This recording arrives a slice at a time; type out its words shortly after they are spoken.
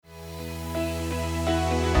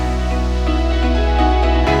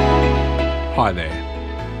Hi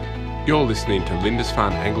there. You're listening to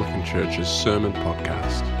Lindisfarne Anglican Church's Sermon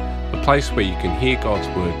Podcast, the place where you can hear God's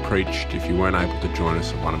Word preached if you weren't able to join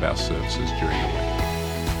us at one of our services during the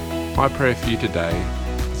week. My prayer for you today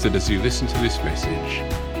is that as you listen to this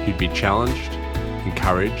message, you'd be challenged,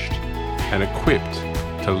 encouraged, and equipped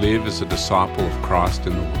to live as a disciple of Christ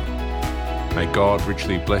in the world. May God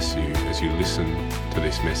richly bless you as you listen to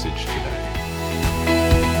this message today.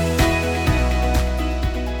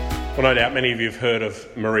 Well, no doubt many of you have heard of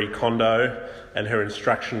Marie Kondo and her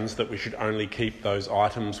instructions that we should only keep those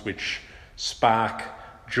items which spark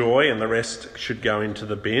joy and the rest should go into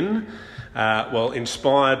the bin. Well,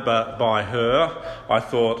 inspired by her, I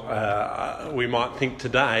thought we might think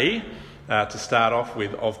today, to start off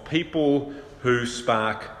with, of people who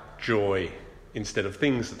spark joy instead of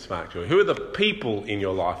things that spark joy. Who are the people in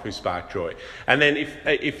your life who spark joy? And then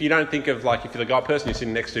if you don't think of, like, if the person you're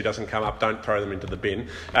sitting next to doesn't come up, don't throw them into the bin.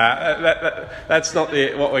 That's not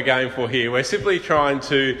what we're going for here. We're simply trying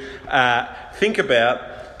to think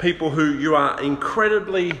about people who you are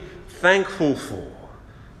incredibly thankful for.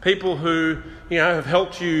 People who, have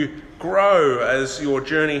helped you grow as your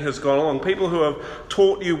journey has gone along. People who have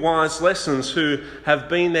taught you wise lessons, who have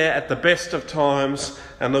been there at the best of times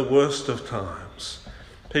and the worst of times.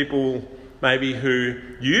 People maybe who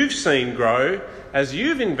you've seen grow as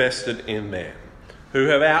you've invested in them, who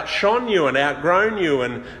have outshone you and outgrown you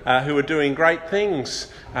and who are doing great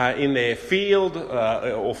things in their field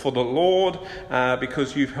or for the Lord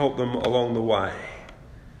because you've helped them along the way.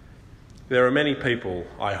 There are many people,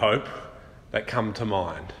 I hope, that come to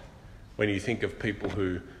mind when you think of people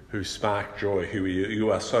who spark joy, who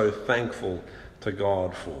you are so thankful to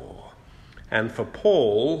God for. And for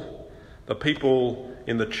Paul, the people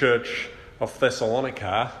in the church of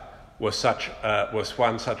Thessalonica was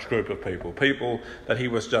one such group of people that he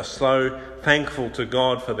was just so thankful to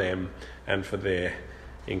God for them and for their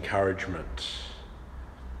encouragement.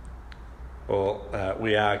 Well,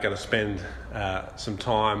 we are going to spend some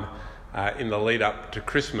time in the lead up to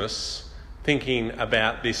Christmas thinking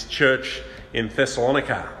about this church in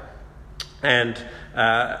Thessalonica. And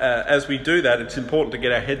as we do that, it's important to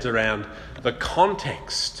get our heads around the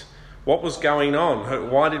context. What was going on?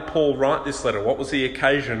 Why did Paul write this letter? What was the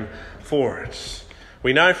occasion for it?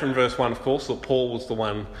 We know from verse 1, of course, that Paul was the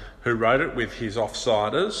one who wrote it with his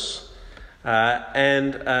offsiders.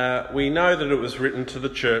 And we know that it was written to the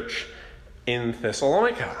church in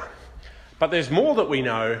Thessalonica. But there's more that we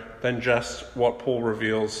know than just what Paul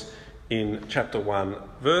reveals in chapter 1,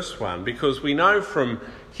 verse 1, because we know from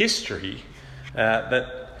history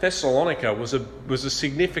that Thessalonica was a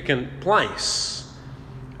significant place,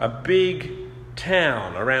 a big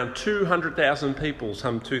town, around 200,000 people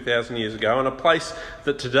some 2,000 years ago, and a place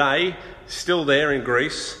that today is still there in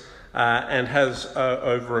Greece and has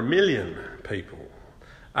over 1 million people.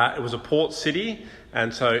 It was a port city,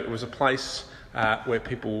 and so it was a place where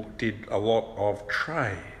people did a lot of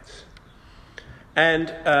trade.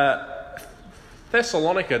 And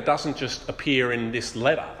Thessalonica doesn't just appear in this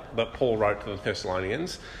letter that Paul wrote to the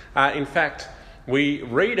Thessalonians. In fact, we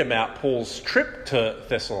read about Paul's trip to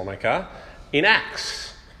Thessalonica in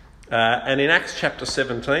Acts. And in Acts chapter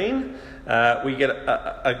 17, we get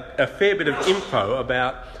a fair bit of info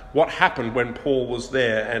about what happened when Paul was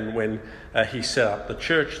there and when he set up the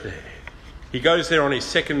church there. He goes there on his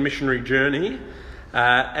second missionary journey,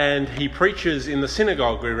 and he preaches in the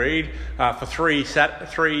synagogue, we read, for three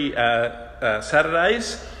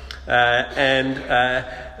Saturdays, and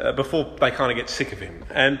before they kind of get sick of him.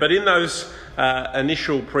 But in those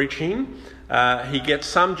initial preaching, he gets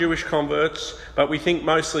some Jewish converts, but we think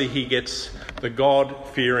mostly he gets the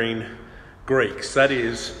God-fearing Greeks, that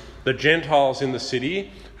is, the Gentiles in the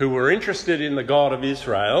city who were interested in the God of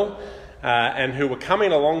Israel and who were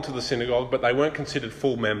coming along to the synagogue, but they weren't considered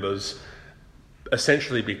full members,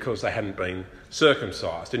 essentially because they hadn't been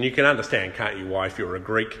circumcised. And you can understand, can't you, why if you're a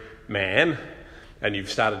Greek man and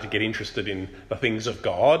you've started to get interested in the things of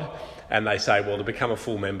God and they say, well, to become a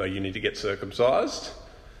full member you need to get circumcised,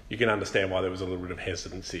 you can understand why there was a little bit of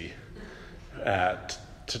hesitancy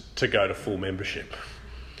to go to full membership.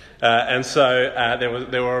 And so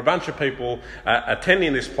there were a bunch of people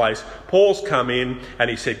attending this place. Paul's come in and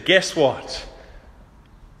he said, guess what?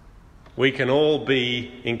 We can all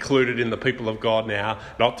be included in the people of God now,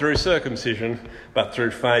 not through circumcision, but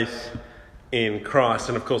through faith in Christ.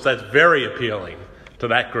 And of course, that's very appealing to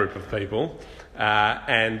that group of people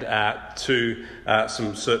and to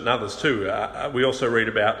some certain others too. We also read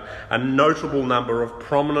about a notable number of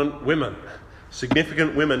prominent women,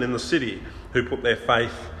 significant women in the city who put their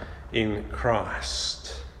faith in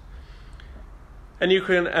Christ. And you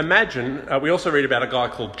can imagine, we also read about a guy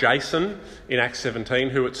called Jason in Acts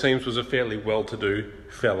 17, who it seems was a fairly well-to-do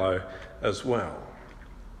fellow as well.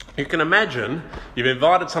 You can imagine you've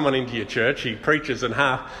invited someone into your church, he preaches, and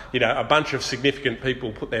a bunch of significant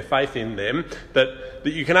people put their faith in them, that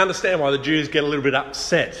you can understand why the Jews get a little bit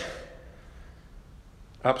upset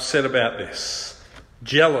about this,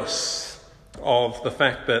 jealous of the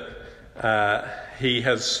fact that he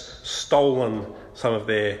has stolen some of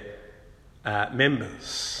their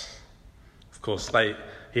members. Of course,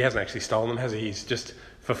 he hasn't actually stolen them, has he? He's just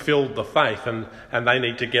fulfilled the faith, and they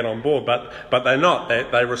need to get on board, but they're not.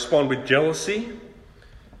 They respond with jealousy,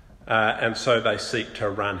 and so they seek to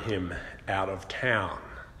run him out of town,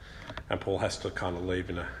 and Paul has to kind of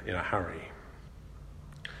leave in a hurry.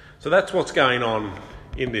 So that's what's going on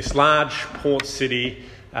in this large port city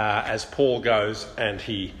as Paul goes and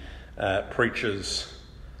he preaches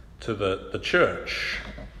to the church.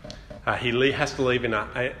 He has to leave in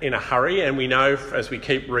a hurry, and we know as we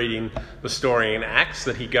keep reading the story in Acts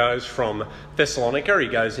that he goes from Thessalonica, he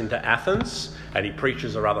goes into Athens, and he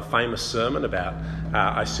preaches a rather famous sermon about,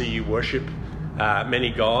 I see you worship many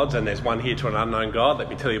gods, and there's one here to an unknown God. Let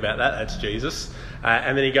me tell you about that, that's Jesus.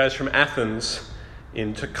 And then he goes from Athens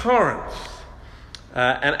into Corinth.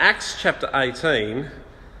 And Acts chapter 18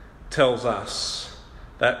 tells us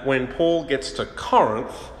that when Paul gets to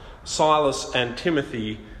Corinth, Silas and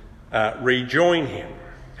Timothy rejoin him,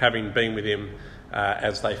 having been with him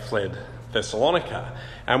as they fled Thessalonica.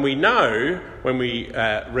 And we know when we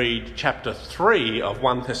read chapter 3 of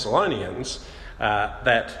 1 Thessalonians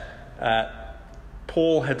that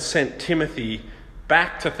Paul had sent Timothy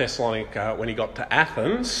back to Thessalonica when he got to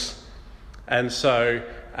Athens, and so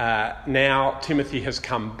now Timothy has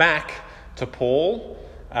come back to Paul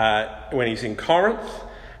when he's in Corinth,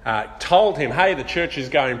 told him, hey, the church is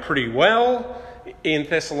going pretty well in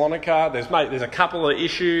Thessalonica. There's a couple of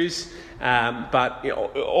issues, but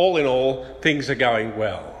all in all, things are going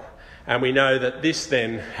well. And we know that this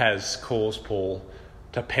then has caused Paul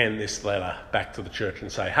to pen this letter back to the church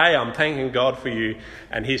and say, hey, I'm thanking God for you,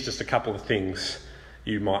 and here's just a couple of things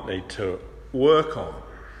you might need to work on.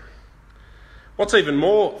 What's even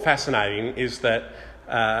more fascinating is that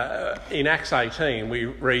in Acts 18 we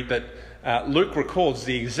read that Luke records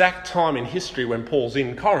the exact time in history when Paul's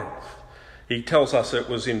in Corinth. He tells us it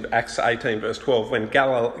was in Acts 18 verse 12 when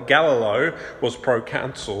Gallio was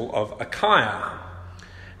proconsul of Achaia.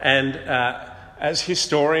 And as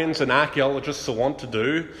historians and archaeologists are wont to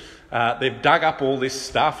do, they've dug up all this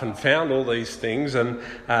stuff and found all these things, and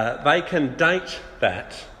they can date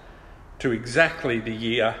that to exactly the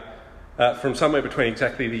year, from somewhere between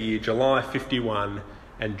exactly the year July 51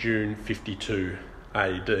 and June 52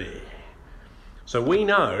 AD. So we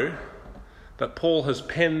know that Paul has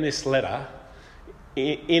penned this letter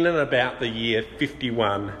in and about the year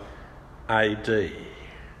 51 AD.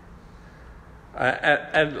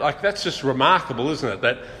 And that's just remarkable, isn't it?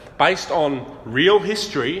 That based on real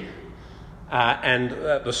history and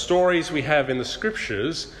the stories we have in the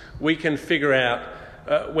scriptures, we can figure out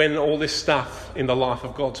when all this stuff in the life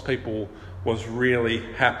of God's people was really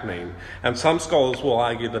happening. And some scholars will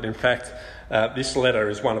argue that in fact this letter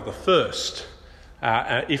is one of the first,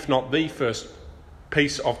 if not the first,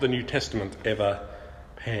 piece of the New Testament ever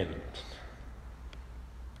penned.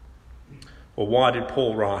 Well, why did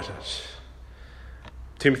Paul write it?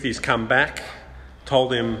 Timothy's come back,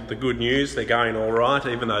 told him the good news, they're going all right,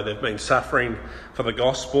 even though they've been suffering for the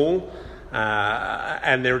gospel.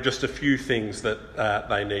 And there are just a few things that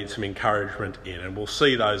they need some encouragement in. And we'll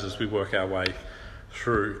see those as we work our way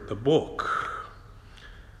through the book.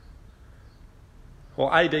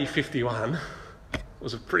 Well, AD 51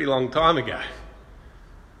 was a pretty long time ago.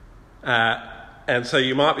 And so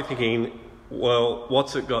you might be thinking, well,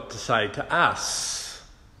 what's it got to say to us?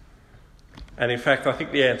 And in fact, I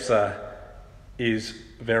think the answer is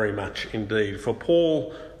very much indeed. For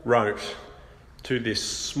Paul wrote to this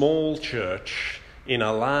small church in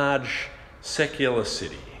a large secular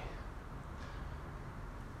city.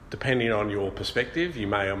 Depending on your perspective, you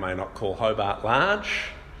may or may not call Hobart large,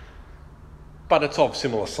 but it's of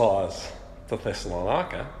similar size to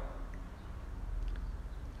Thessalonica.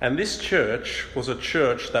 And this church was a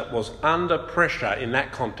church that was under pressure in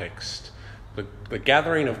that context. The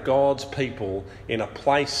gathering of God's people in a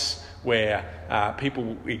place where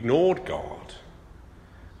people ignored God.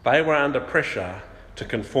 They were under pressure to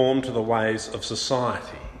conform to the ways of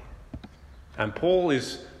society. And Paul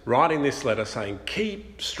is writing this letter saying,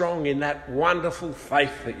 keep strong in that wonderful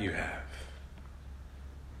faith that you have.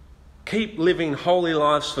 Keep living holy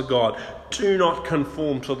lives for God. Do not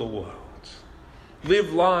conform to the world.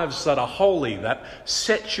 Live lives that are holy, that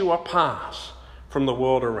set you apart from the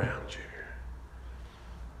world around you.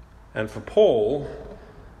 And for Paul,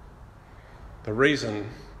 the reason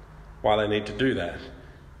why they need to do that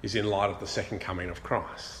is in light of the second coming of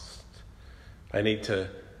Christ. They need to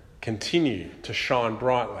continue to shine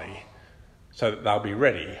brightly so that they'll be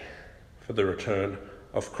ready for the return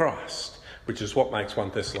of Christ, which is what makes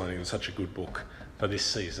 1 Thessalonians such a good book for this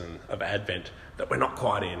season of Advent that we're not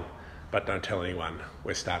quite in, but don't tell anyone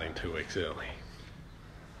we're starting 2 weeks early.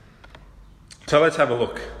 So let's have a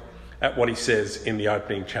look at what he says in the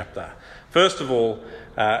opening chapter. First of all,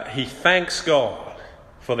 he thanks God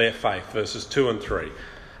for their faith, verses 2 and 3.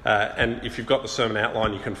 And if you've got the sermon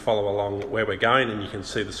outline, you can follow along where we're going and you can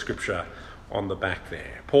see the scripture on the back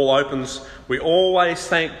there. Paul opens, "We always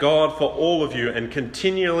thank God for all of you and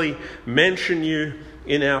continually mention you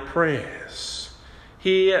in our prayers."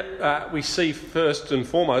 Here we see first and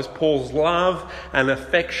foremost Paul's love and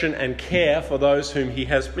affection and care for those whom he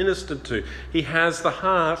has ministered to. He has the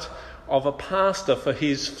heart of a pastor for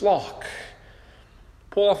his flock.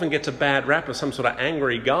 Paul often gets a bad rap as some sort of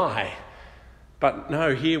angry guy. But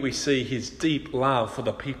no, here we see his deep love for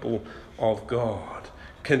the people of God,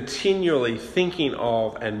 continually thinking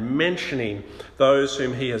of and mentioning those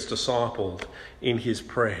whom he has discipled in his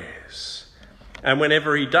prayers. And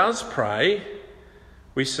whenever he does pray,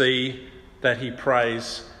 we see that he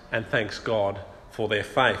prays and thanks God for their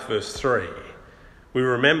faith. Verse 3, "We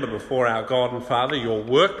remember before our God and Father your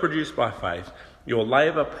work produced by faith, your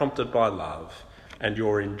labour prompted by love, and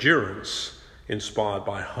your endurance inspired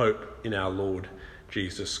by hope in our Lord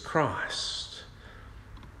Jesus Christ."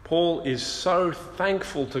 Paul is so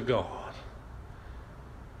thankful to God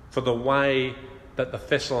for the way that the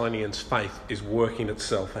Thessalonians' faith is working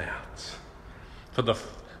itself out, for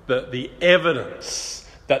the evidence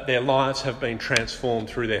that their lives have been transformed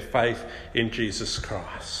through their faith in Jesus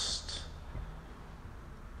Christ.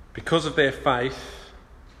 Because of their faith,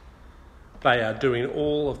 they are doing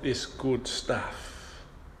all of this good stuff.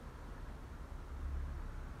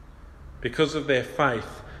 Because of their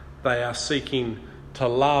faith, they are seeking to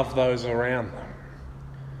love those around them.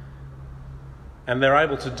 And they're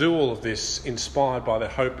able to do all of this inspired by their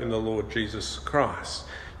hope in the Lord Jesus Christ.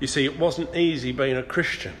 You see, it wasn't easy being a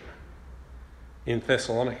Christian in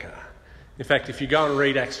Thessalonica. In fact, if you go and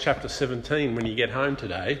read Acts chapter 17 when you get home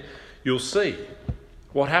today, you'll see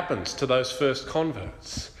what happens to those first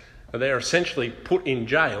converts. They're essentially put in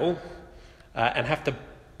jail and have to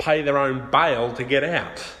pay their own bail to get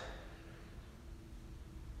out.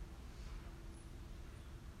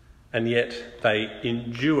 And yet they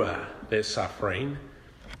endure their suffering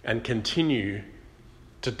and continue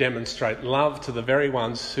to demonstrate love to the very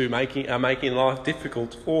ones who are making life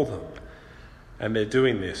difficult for them. And they're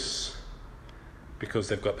doing this because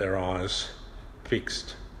they've got their eyes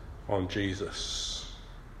fixed on Jesus.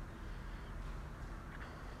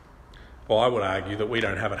 Well, I would argue that we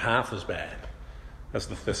don't have it half as bad as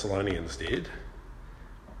the Thessalonians did.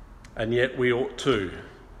 And yet we ought to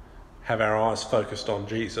have our eyes focused on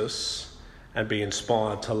Jesus and be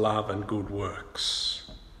inspired to love and good works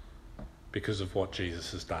because of what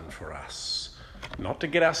Jesus has done for us. Not to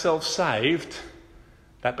get ourselves saved.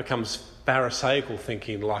 That becomes Pharisaical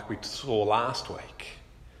thinking like we saw last week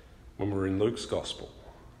when we were in Luke's Gospel.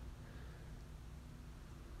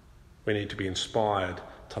 We need to be inspired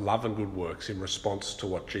to love and good works in response to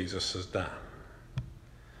what Jesus has done.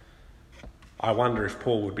 I wonder if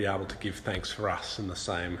Paul would be able to give thanks for us in the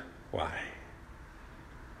same way.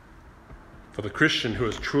 For the Christian who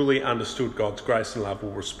has truly understood God's grace and love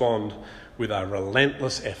will respond with a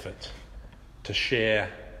relentless effort to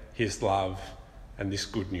share his love and this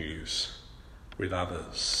good news with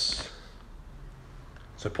others.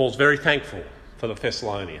 So Paul's very thankful for the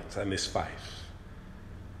Thessalonians and this faith.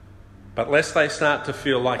 But lest they start to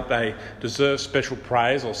feel like they deserve special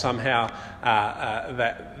praise or somehow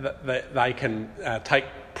that they can take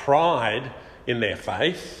pride in their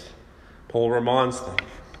faith, Paul reminds them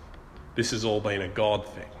this has all been a God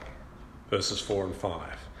thing. Verses 4 and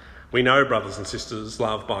 5. "We know, brothers and sisters,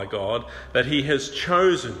 loved by God, that he has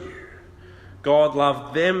chosen you. God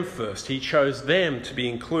loved them first. He chose them to be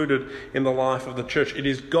included in the life of the church. It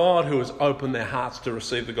is God who has opened their hearts to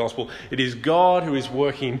receive the gospel. It is God who is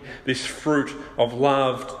working this fruit of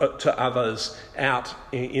love to others out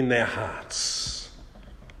in their hearts."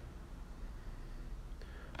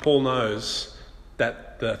 Paul knows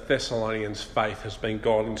that the Thessalonians' faith has been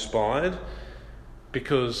God-inspired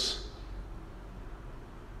because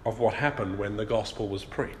of what happened when the gospel was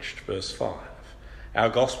preached. Verse 5. "Our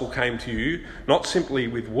gospel came to you not simply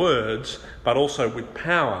with words, but also with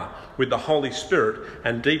power, with the Holy Spirit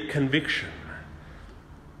and deep conviction."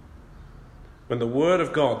 When the word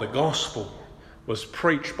of God, the gospel, was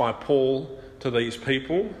preached by Paul to these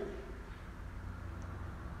people,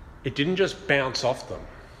 it didn't just bounce off them.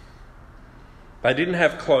 They didn't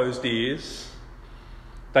have closed ears.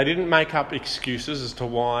 They didn't make up excuses as to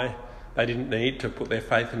why they didn't need to put their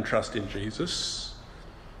faith and trust in Jesus.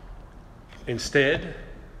 Instead,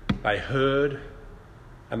 they heard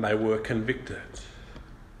and they were convicted.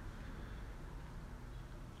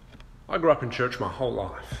 I grew up in church my whole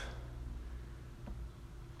life.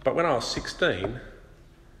 But when I was 16,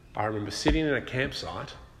 I remember sitting in a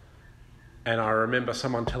campsite and I remember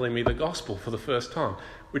someone telling me the gospel for the first time,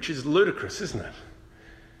 which is ludicrous, isn't it?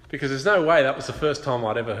 Because there's no way that was the first time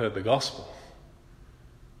I'd ever heard the gospel.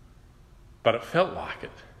 But it felt like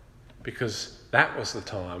it, because that was the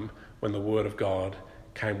time when the Word of God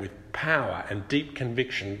came with power and deep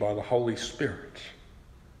conviction by the Holy Spirit.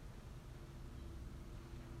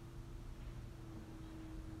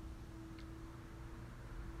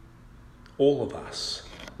 All of us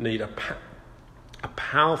need a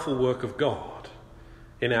powerful work of God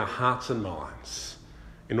in our hearts and minds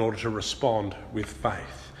in order to respond with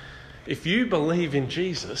faith. If you believe in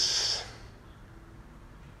Jesus,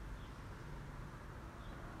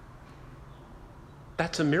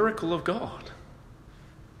 that's a miracle of God.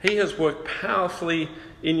 He has worked powerfully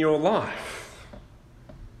in your life.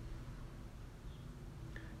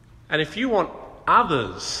 And if you want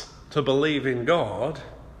others to believe in God,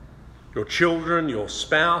 your children, your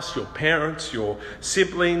spouse, your parents, your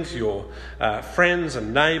siblings, your friends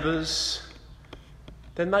and neighbours,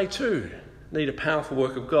 then they too need a powerful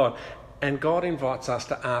work of God. And God invites us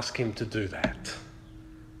to ask him to do that,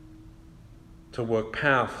 to work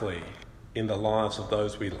powerfully in the lives of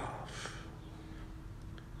those we love.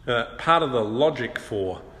 Part of the logic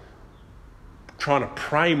for trying to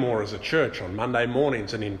pray more as a church on Monday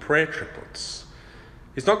mornings and in prayer triplets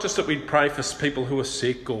is not just that we pray for people who are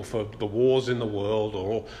sick or for the wars in the world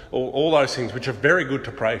or all those things, which are very good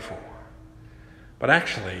to pray for, but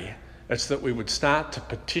actually it's that we would start to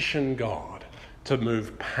petition God to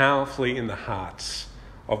move powerfully in the hearts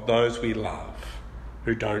of those we love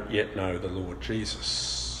who don't yet know the Lord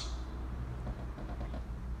Jesus.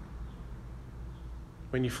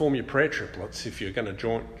 When you form your prayer triplets, if you're going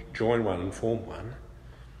to join one and form one,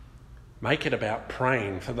 make it about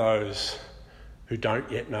praying for those who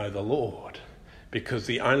don't yet know the Lord, because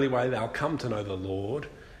the only way they'll come to know the Lord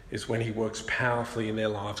is when he works powerfully in their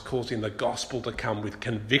lives, causing the gospel to come with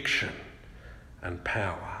conviction and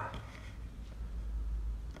power.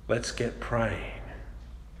 Let's get praying,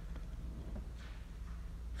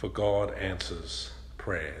 for God answers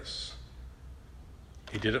prayers.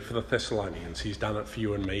 He did it for the Thessalonians. He's done it for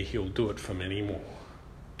you and me. He'll do it for many more.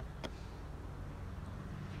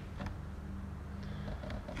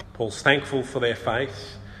 Paul's thankful for their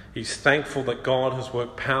faith. He's thankful that God has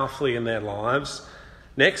worked powerfully in their lives.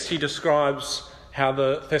 Next, he describes how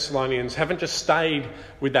the Thessalonians haven't just stayed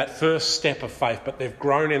with that first step of faith, but they've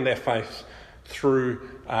grown in their faith through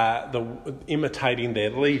imitating their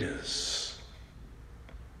leaders.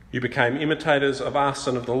 You became imitators of us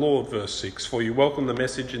and of the Lord, verse 6, for you welcomed the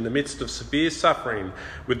message in the midst of severe suffering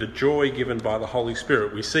with the joy given by the Holy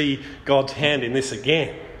Spirit. We see God's hand in this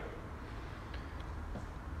again.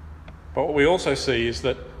 But what we also see is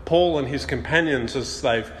that Paul and his companions, as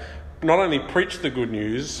they've not only preached the good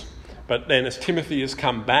news, but then as Timothy has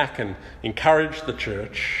come back and encouraged the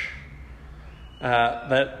church,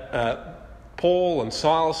 Paul and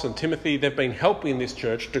Silas and Timothy, they've been helping this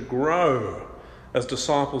church to grow as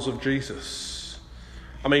disciples of Jesus.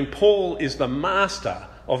 I mean, Paul is the master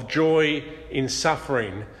of joy in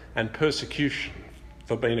suffering and persecution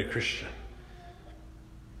for being a Christian.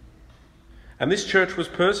 And this church was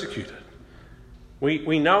persecuted.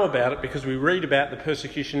 We know about it because we read about the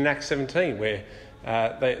persecution in Acts 17, where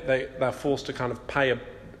they're forced to kind of pay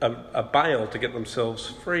a bail to get themselves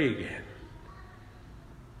free again.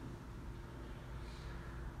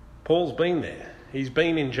 Paul's been there. He's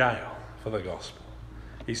been in jail for the gospel.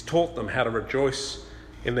 He's taught them how to rejoice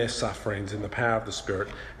in their sufferings in the power of the Spirit,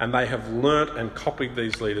 and they have learnt and copied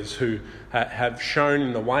these leaders who have shown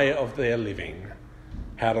in the way of their living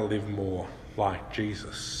how to live more like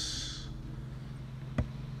Jesus.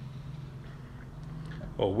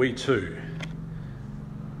 Well, we too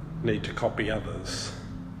need to copy others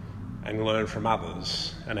and learn from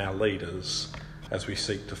others and our leaders as we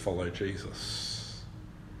seek to follow Jesus.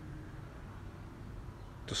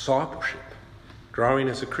 Discipleship, growing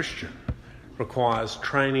as a Christian, requires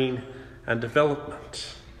training and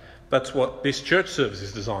development. That's what this church service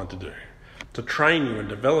is designed to do, to train you and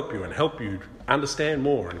develop you and help you understand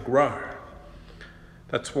more and grow.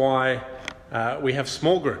 That's why We have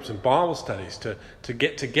small groups and Bible studies to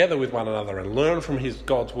get together with one another and learn from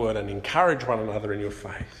God's word and encourage one another in your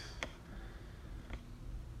faith.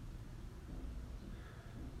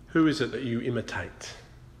 Who is it that you imitate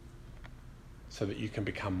so that you can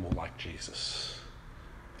become more like Jesus?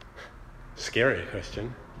 Scary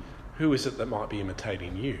question. Who is it that might be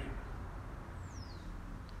imitating you?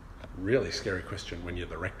 Really scary question when you're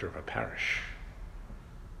the rector of a parish.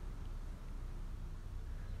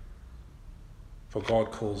 For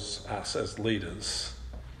God calls us as leaders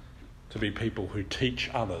to be people who teach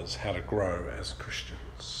others how to grow as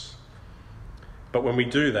Christians. But when we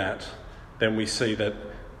do that, then we see that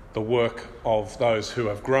the work of those who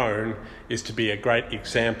have grown is to be a great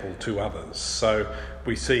example to others. So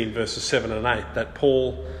we see in verses 7 and 8 that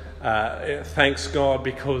Paul thanks God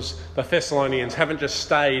because the Thessalonians haven't just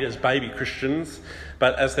stayed as baby Christians,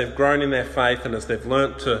 but as they've grown in their faith and as they've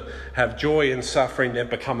learnt to have joy in suffering, they've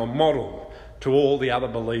become a model to all the other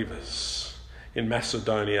believers in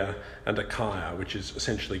Macedonia and Achaia, which is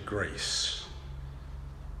essentially Greece.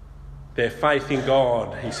 Their faith in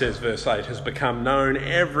God, he says, verse 8, has become known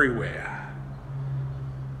everywhere.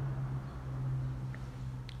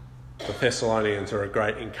 The Thessalonians are a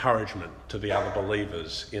great encouragement to the other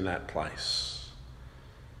believers in that place.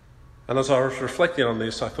 And as I was reflecting on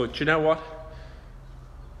this, I thought, you know what?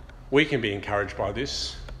 We can be encouraged by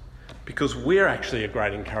this because we're actually a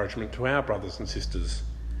great encouragement to our brothers and sisters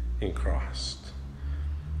in Christ.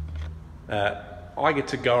 I get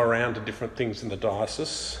to go around to different things in the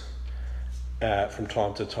diocese from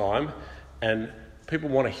time to time, and people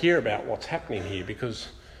want to hear about what's happening here because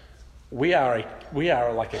we are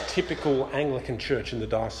like a typical Anglican church in the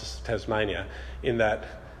Diocese of Tasmania in that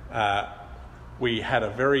we had a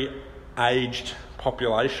very aged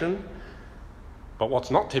population, but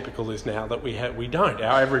what's not typical is now that we don't.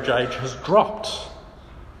 Our average age has dropped.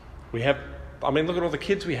 Look at all the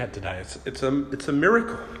kids we had today. It's a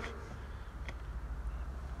miracle.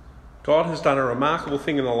 God has done a remarkable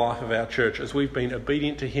thing in the life of our church as we've been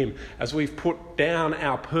obedient to him, as we've put down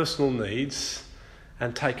our personal needs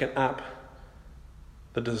and taken up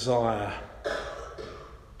the desire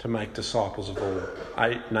to make disciples of all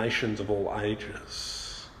nations of all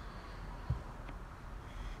ages.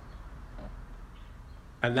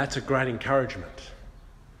 And that's a great encouragement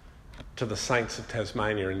to the saints of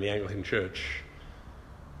Tasmania in the Anglican Church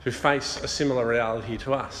who face a similar reality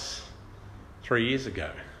to us 3 years ago.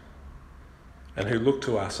 And who look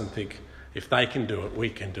to us and think, if they can do it, we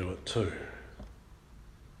can do it too.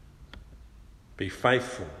 Be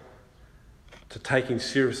faithful to taking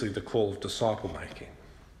seriously the call of disciple making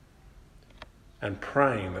and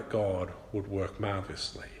praying that God would work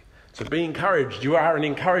marvellously. So be encouraged. You are an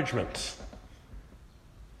encouragement.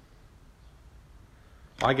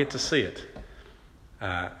 I get to see it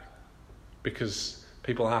because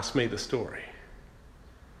people ask me the story.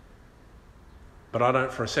 But I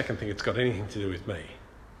don't for a second think it's got anything to do with me.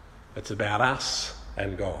 It's about us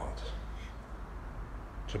and God.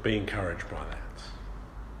 So be encouraged by that.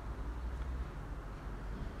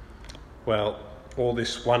 Well, all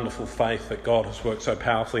this wonderful faith that God has worked so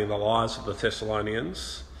powerfully in the lives of the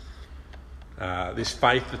Thessalonians, this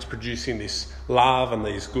faith that's producing this love and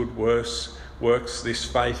these good works, this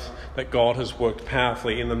faith that God has worked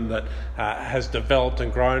powerfully in them that has developed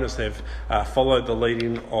and grown as they've followed the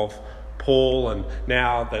leading of Paul, and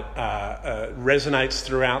now that resonates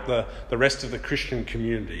throughout the rest of the Christian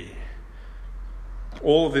community.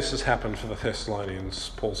 All of this has happened for the Thessalonians,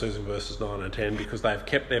 Paul says in verses 9 and 10, because they have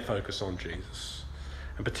kept their focus on Jesus,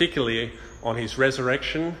 and particularly on his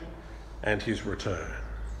resurrection and his return.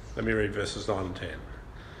 Let me read verses 9 and 10.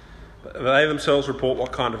 They themselves report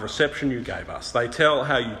what kind of reception you gave us. They tell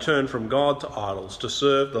how you turned from God to idols to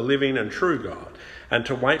serve the living and true God, and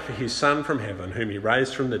to wait for his Son from heaven, whom he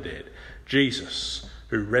raised from the dead, Jesus,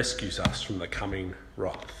 who rescues us from the coming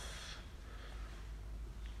wrath.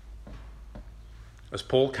 As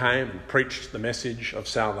Paul came and preached the message of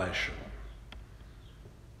salvation,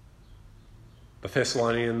 the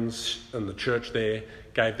Thessalonians and the church there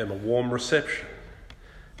gave them a warm reception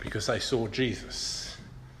because they saw Jesus.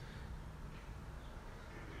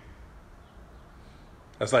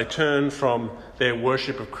 As they turned from their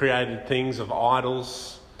worship of created things, of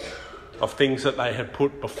idols, of things that they had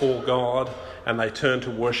put before God, and they turned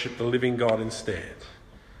to worship the living God instead.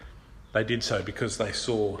 They did so because they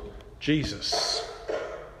saw Jesus.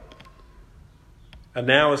 And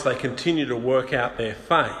now as they continue to work out their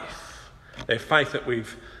faith that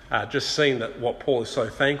we've just seen, that what Paul is so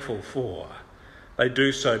thankful for, they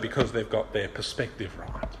do so because they've got their perspective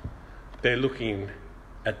right. They're looking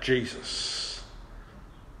at Jesus,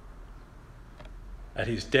 at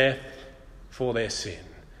his death for their sin,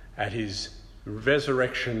 at his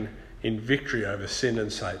resurrection in victory over sin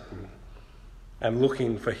and Satan, and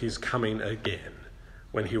looking for his coming again,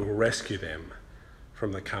 when he will rescue them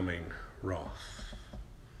from the coming wrath.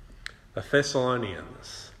 The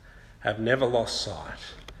Thessalonians have never lost sight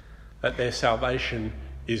that their salvation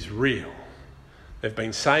is real. They've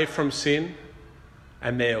been saved from sin,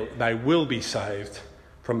 and they will be saved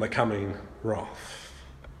from the coming wrath.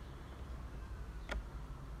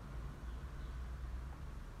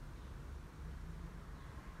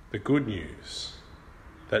 The good news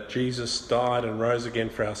that Jesus died and rose again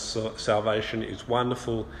for our salvation is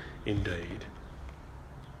wonderful indeed.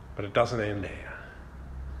 But it doesn't end there.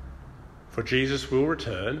 For Jesus will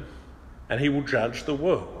return and he will judge the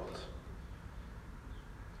world.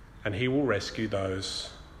 And he will rescue those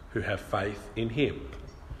who have faith in him.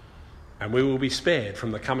 And we will be spared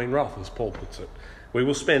from the coming wrath, as Paul puts it. We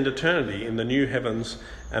will spend eternity in the new heavens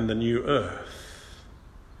and the new earth.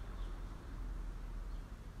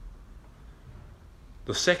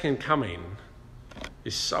 The second coming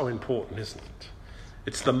is so important, isn't it?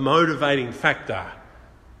 It's the motivating factor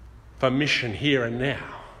for mission here and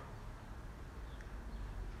now.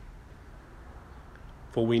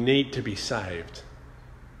 For we need to be saved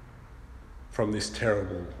from this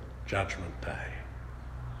terrible judgment day.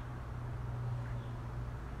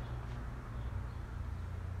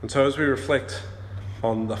 And so as we reflect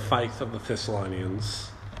on the faith of the Thessalonians,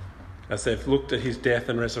 as they've looked at his death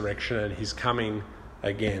and resurrection and his coming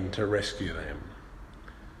again to rescue them,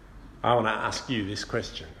 I want to ask you this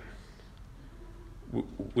question.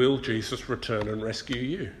 Will Jesus return and rescue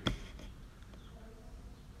you?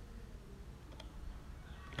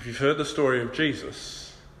 If you've heard the story of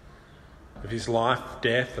Jesus, of his life,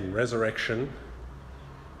 death and resurrection,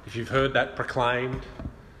 if you've heard that proclaimed,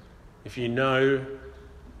 if you know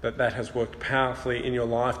that has worked powerfully in your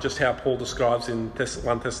life, just how Paul describes in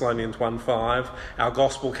 1 Thessalonians 1:5, our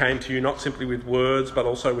gospel came to you not simply with words, but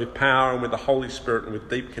also with power and with the Holy Spirit and with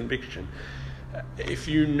deep conviction. If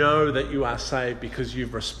you know that you are saved because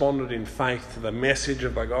you've responded in faith to the message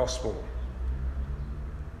of the gospel,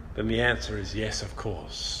 then the answer is yes, of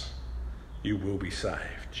course. You will be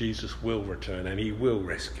saved. Jesus will return and he will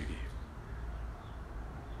rescue you.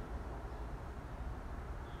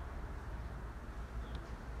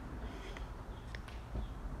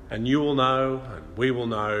 And you will know, and we will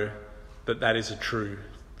know, that is a true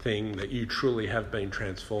thing, that you truly have been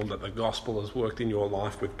transformed, that the gospel has worked in your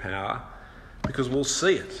life with power, because we'll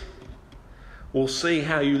see it. We'll see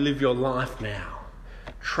how you live your life now,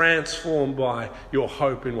 transformed by your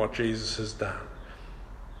hope in what Jesus has done.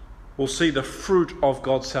 We'll see the fruit of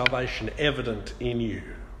God's salvation evident in you.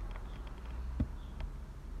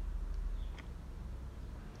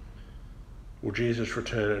 Will Jesus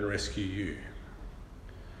return and rescue you?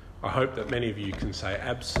 I hope that many of you can say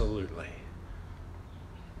absolutely.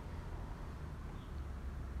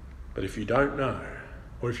 But if you don't know,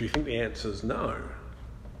 or if you think the answer is no,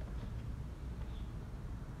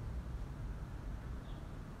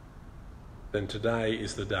 then today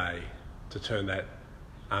is the day to turn that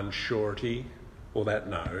unsurety or that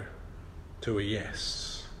no to a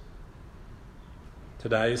yes.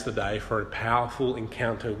 Today is the day for a powerful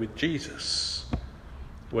encounter with Jesus,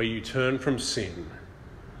 where you turn from sin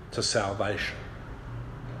to salvation.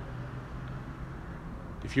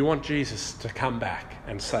 If you want Jesus to come back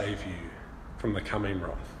and save you from the coming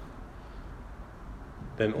wrath,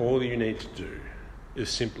 then all you need to do is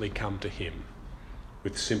simply come to him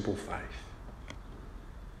with simple faith.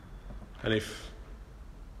 And if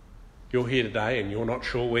you're here today and you're not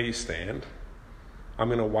sure where you stand, I'm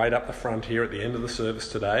going to wait up the front here at the end of the service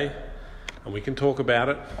today, and we can talk about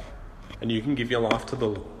it, and you can give your life to the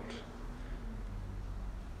Lord.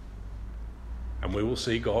 And we will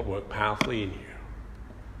see God work powerfully in you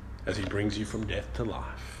as he brings you from death to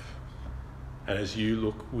life, and as you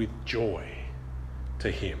look with joy to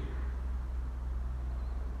him.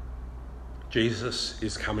 Jesus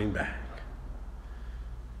is coming back,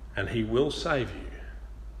 and he will save you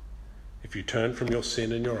if you turn from your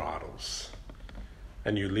sin and your idols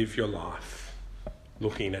and you live your life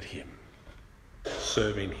looking at him,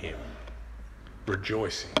 serving him,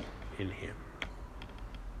 rejoicing in him.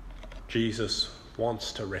 Jesus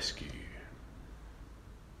wants to rescue you.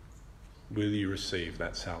 Will you receive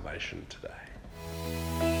that salvation today?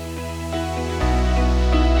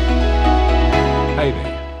 Hey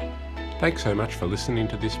there. Thanks so much for listening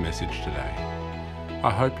to this message today.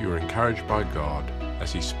 I hope you were encouraged by God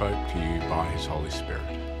as he spoke to you by his Holy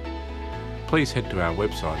Spirit. Please head to our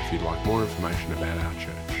website if you'd like more information about our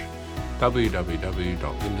church,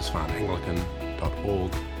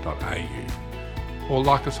 www.lindisfarneanglican.org.au, or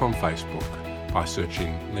like us on Facebook by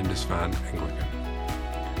searching Lindisfarne Anglican.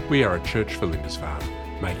 We are a church for Lindisfarne,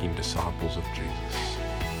 making disciples of Jesus.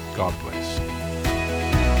 God bless.